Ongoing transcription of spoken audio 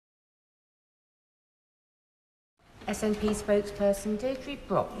SNP spokesperson Deidre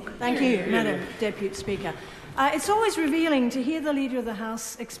Brock. Thank you, Madam Deputy Speaker. It's always revealing to hear the Leader of the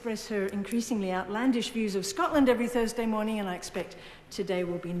House express her increasingly outlandish views of Scotland every Thursday morning, and I expect today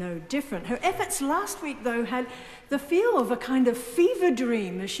will be no different. Her efforts last week, though, had the feel of a kind of fever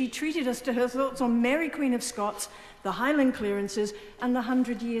dream as she treated us to her thoughts on Mary Queen of Scots, the Highland clearances and the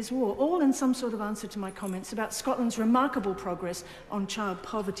 100 Years' War, all in some sort of answer to my comments about Scotland's remarkable progress on child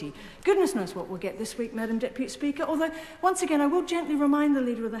poverty. Goodness knows what we'll get this week, Madam Deputy Speaker, although, once again, I will gently remind the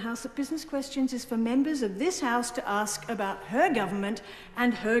Leader of the House that Business Questions is for members of this House to ask about her government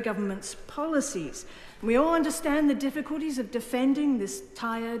and her government's policies. We all understand the difficulties of defending this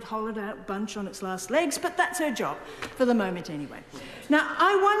tired, hollowed-out bunch on its last legs, but that's her job, for the moment anyway. Now,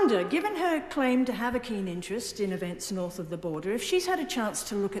 I wonder, given her claim to have a keen interest in events north of the border, if she's had a chance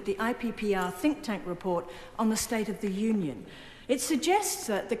to look at the IPPR think tank report on the State of the Union. It suggests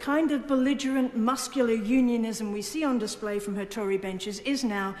that the kind of belligerent, muscular unionism we see on display from her Tory benches is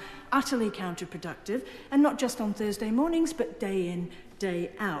now utterly counterproductive, and not just on Thursday mornings, but day in,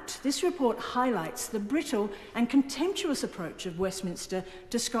 day out. This report highlights the brittle and contemptuous approach of Westminster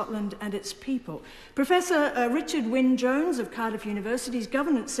to Scotland and its people. Professor Richard Wynne-Jones of Cardiff University's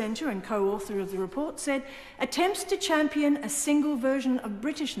Governance Centre and co-author of the report said, attempts to champion a single version of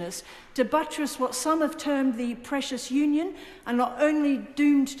Britishness to buttress what some have termed the precious union are not only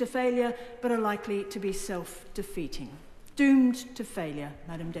doomed to failure, but are likely to be self-defeating. Doomed to failure,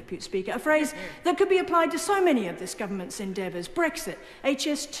 Madam Deputy Speaker, a phrase that could be applied to so many of this government's endeavours. Brexit,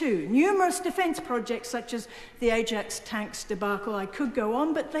 HS2, numerous defence projects such as the Ajax tanks debacle. I could go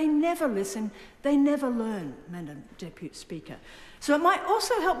on, but they never listen, they never learn, Madam Deputy Speaker. So it might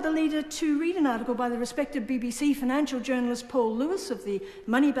also help the Leader to read an article by the respected BBC financial journalist Paul Lewis of the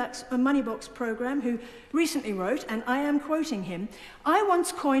Moneybox programme, who recently wrote, and I am quoting him, "I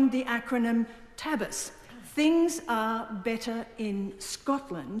once coined the acronym TABIS, Things Are Better in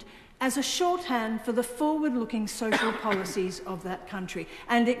Scotland, as a shorthand for the forward-looking social policies of that country.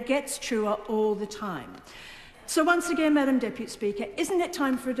 And it gets truer all the time." So once again, Madam Deputy Speaker, isn't it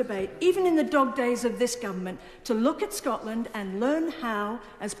time for a debate, even in the dog days of this government, to look at Scotland and learn how,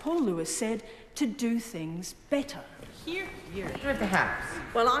 as Paul Lewis said, to do things better? Here, Leader of the House.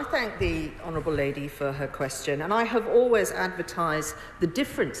 Well, I thank the Honourable Lady for her question, and I have always advertised the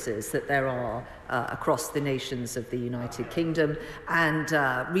differences that there are across the nations of the United Kingdom and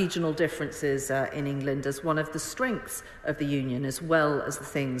regional differences in England as one of the strengths of the Union, as well as the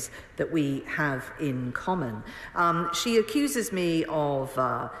things that we have in common. She accuses me of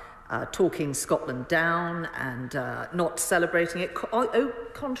talking Scotland down and not celebrating it. Au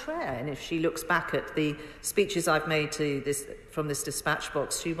contraire, and if she looks back at the speeches I've made to from this dispatch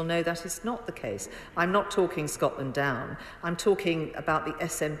box, she will know that is not the case. I'm not talking Scotland down. I'm talking about the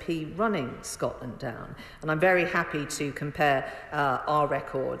SNP running Scotland down. And I'm very happy to compare our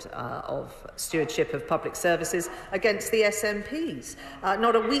record of stewardship of public services against the SNP's.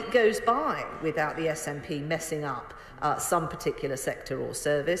 Not a week goes by without the SNP messing up some particular sector or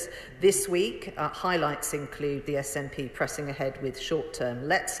service. This week, highlights include the SNP pressing ahead with short-term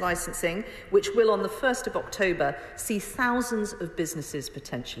lets licensing, which will, on the 1st of October, see thousands of businesses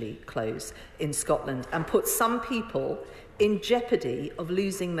potentially close in Scotland and put some people in jeopardy of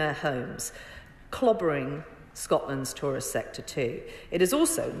losing their homes, clobbering Scotland's tourist sector too. It has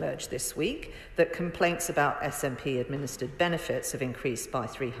also emerged this week that complaints about SNP-administered benefits have increased by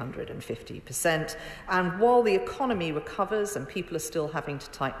 350%. And while the economy recovers and people are still having to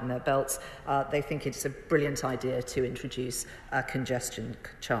tighten their belts, they think it's a brilliant idea to introduce a congestion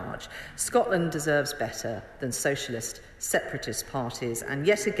charge. Scotland deserves better than socialist separatist parties, and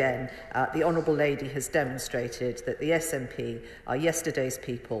yet again the Honourable Lady has demonstrated that the SNP are yesterday's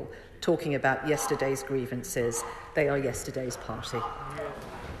people talking about yesterday's grievances. They are yesterday's party.